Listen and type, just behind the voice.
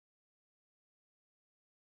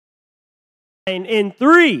In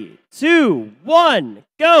 3, 2, 1,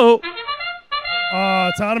 go.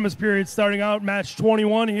 Autonomous period starting out match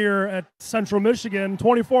 21 here at Central Michigan.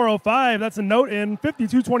 24:05, that's a note in.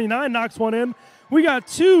 52:29 knocks one in. We got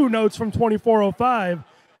two notes from 24:05.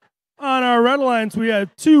 On our red lines, we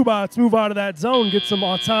had two bots move out of that zone, get some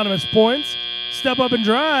autonomous points. Step up and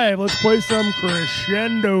drive. Let's play some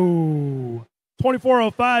crescendo.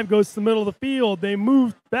 24:05 goes to the middle of the field. They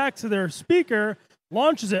move back to their speaker,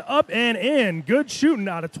 launches it up and in. Good shooting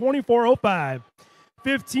out of 24:05.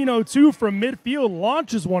 15:02 from midfield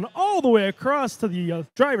launches one all the way across to the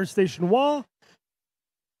driver's station wall,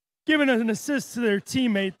 giving an assist to their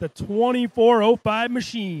teammate, the 24:05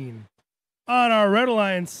 machine. On our red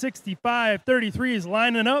line, 65:33 is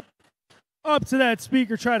lining up to that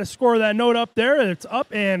speaker, try to score that note up there. It's up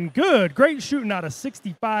and good. Great shooting out of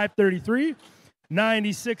 65:33.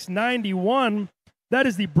 96:91. That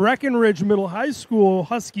is the Breckenridge Middle High School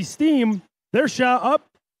Husky Steam. Their shot up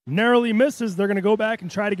narrowly misses. They're going to go back and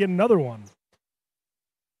try to get another one.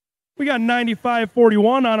 We got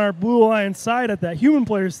 95:41 on our Blue Alliance side at that human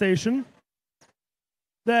player station.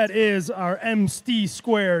 That is our MC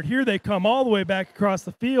squared. Here they come all the way back across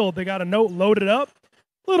the field. They got a note loaded up.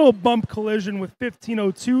 Little bump collision with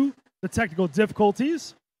 15:02, the technical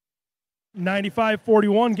difficulties.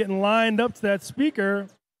 95:41 getting lined up to that speaker.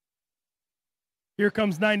 Here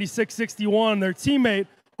comes 96:61, their teammate,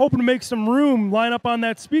 hoping to make some room, line up on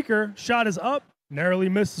that speaker. Shot is up, narrowly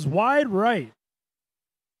misses wide right.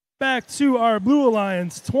 Back to our Blue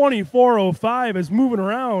Alliance, 24:05 is moving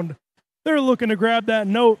around. They're looking to grab that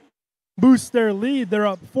note, boost their lead. They're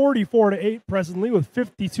up 44-8 presently with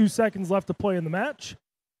 52 seconds left to play in the match.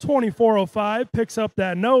 24:05 picks up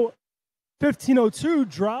that note. 15:02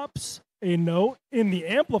 drops a note in the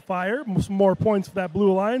amplifier. Some more points for that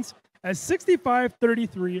Blue Alliance as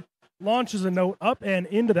 65:33 launches a note up and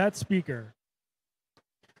into that speaker.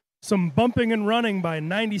 Some bumping and running by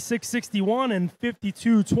 96:61 and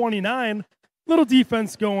 52:29. Little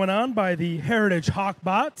defense going on by the Heritage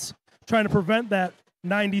Hawkbots, trying to prevent that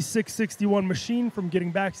 96:61 machine from getting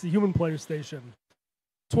back to the human player station.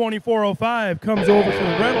 24:05 comes over to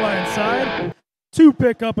the red line side to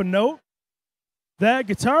pick up a note. That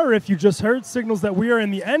guitar riff you just heard signals that we are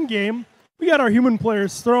in the end game. We got our human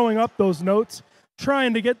players throwing up those notes,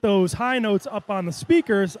 trying to get those high notes up on the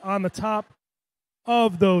speakers on the top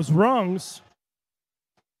of those rungs.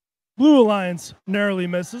 Blue Alliance narrowly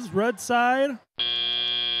misses. Red side.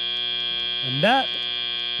 And that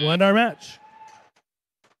will end our match.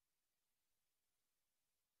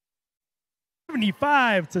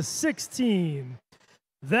 75-16.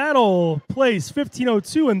 That'll place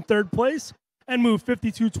 15:02 in third place and move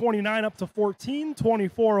 52:29 up to 14,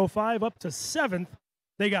 24:05 up to 7th.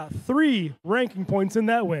 They got 3 ranking points in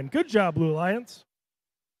that win. Good job, Blue Alliance.